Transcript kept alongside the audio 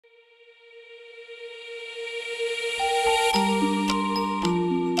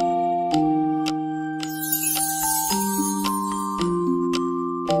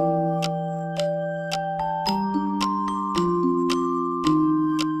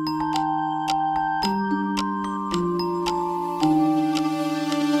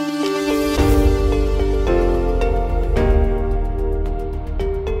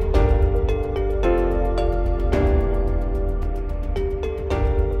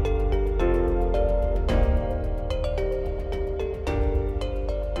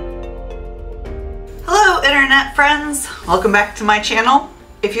friends, welcome back to my channel.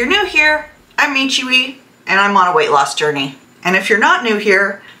 If you're new here, I'm Michiwi and I'm on a weight loss journey. And if you're not new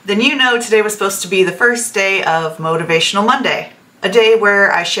here, then you know today was supposed to be the first day of Motivational Monday, a day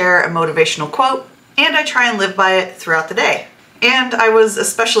where I share a motivational quote and I try and live by it throughout the day. And I was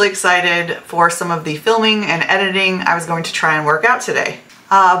especially excited for some of the filming and editing I was going to try and work out today.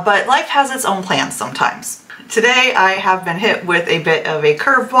 But life has its own plans sometimes. Today I have been hit with a bit of a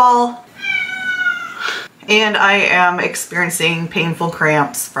curveball and I am experiencing painful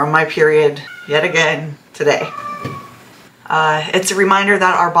cramps from my period yet again today. It's a reminder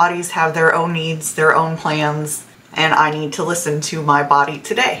that our bodies have their own needs, their own plans, and I need to listen to my body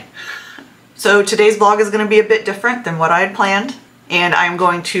today. So today's vlog is going to be a bit different than what I had planned, and I'm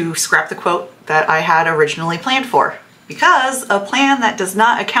going to scrap the quote that I had originally planned for. Because a plan that does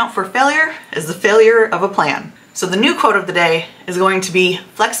not account for failure is the failure of a plan. So the new quote of the day is going to be,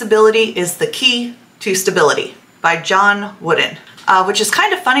 "Flexibility is the key to stability," by John Wooden. Which is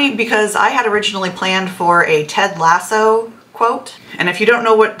kind of funny because I had originally planned for a Ted Lasso quote. And if you don't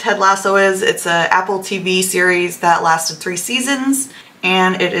know what Ted Lasso is, it's an Apple TV series that lasted 3 seasons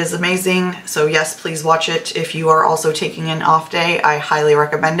and it is amazing. So yes, please watch it if you are also taking an off day. I highly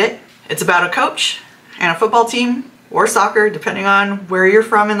recommend it. It's about a coach and a football team, or soccer, depending on where you're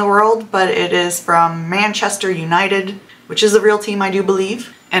from in the world, but it is from Manchester United, which is a real team, I do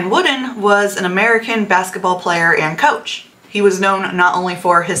believe. And Wooden was an American basketball player and coach. He was known not only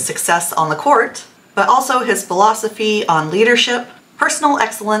for his success on the court, but also his philosophy on leadership, personal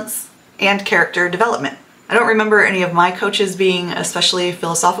excellence, and character development. I don't remember any of my coaches being especially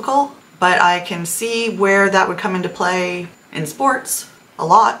philosophical, but I can see where that would come into play in sports a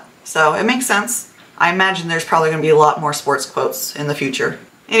lot, so it makes sense. I imagine there's probably going to be a lot more sports quotes in the future.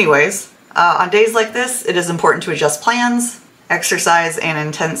 Anyways, on days like this, it is important to adjust plans. Exercise and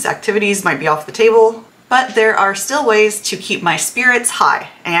intense activities might be off the table, but there are still ways to keep my spirits high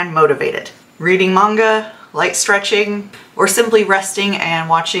and motivated. Reading manga, light stretching, or simply resting and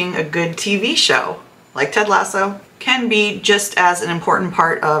watching a good TV show, like Ted Lasso, can be just as an important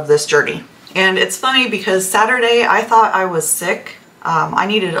part of this journey. And it's funny because Saturday I thought I was sick. I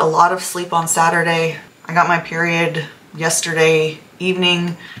needed a lot of sleep on Saturday. I got my period yesterday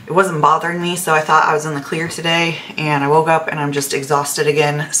evening. It wasn't bothering me, so I thought I was in the clear today, and I woke up and I'm just exhausted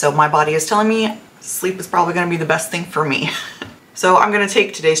again. So my body is telling me sleep is probably going to be the best thing for me. So I'm going to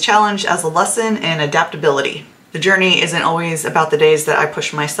take today's challenge as a lesson in adaptability. The journey isn't always about the days that I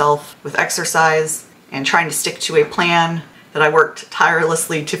push myself with exercise and trying to stick to a plan that I worked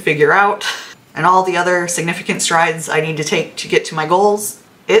tirelessly to figure out, and all the other significant strides I need to take to get to my goals.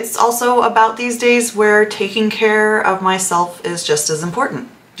 It's also about these days where taking care of myself is just as important.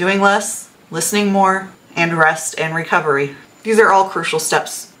 Doing less, listening more, and rest and recovery. These are all crucial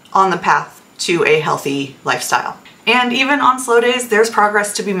steps on the path to a healthy lifestyle. And even on slow days, there's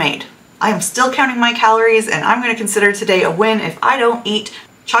progress to be made. I am still counting my calories, and I'm going to consider today a win if I don't eat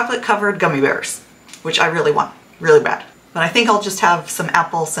chocolate-covered gummy bears, which I really want, really bad. But I think I'll just have some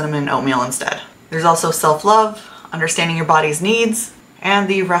apple cinnamon oatmeal instead. There's also self-love, understanding your body's needs, and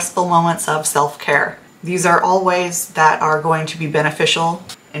the restful moments of self-care. These are all ways that are going to be beneficial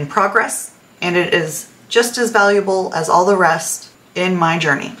in progress, and it is just as valuable as all the rest in my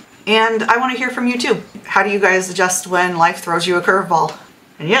journey. And I want to hear from you too. How do you guys adjust when life throws you a curveball?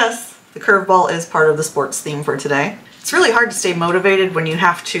 And yes, the curveball is part of the sports theme for today. It's really hard to stay motivated when you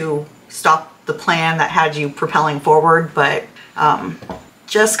have to stop the plan that had you propelling forward, but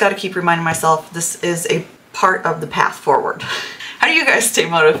just got to keep reminding myself this is a part of the path forward. How do you guys stay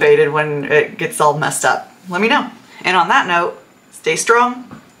motivated when it gets all messed up? Let me know. And on that note, stay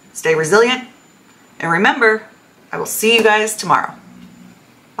strong, stay resilient, and remember, I will see you guys tomorrow.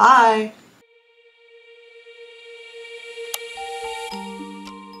 Bye.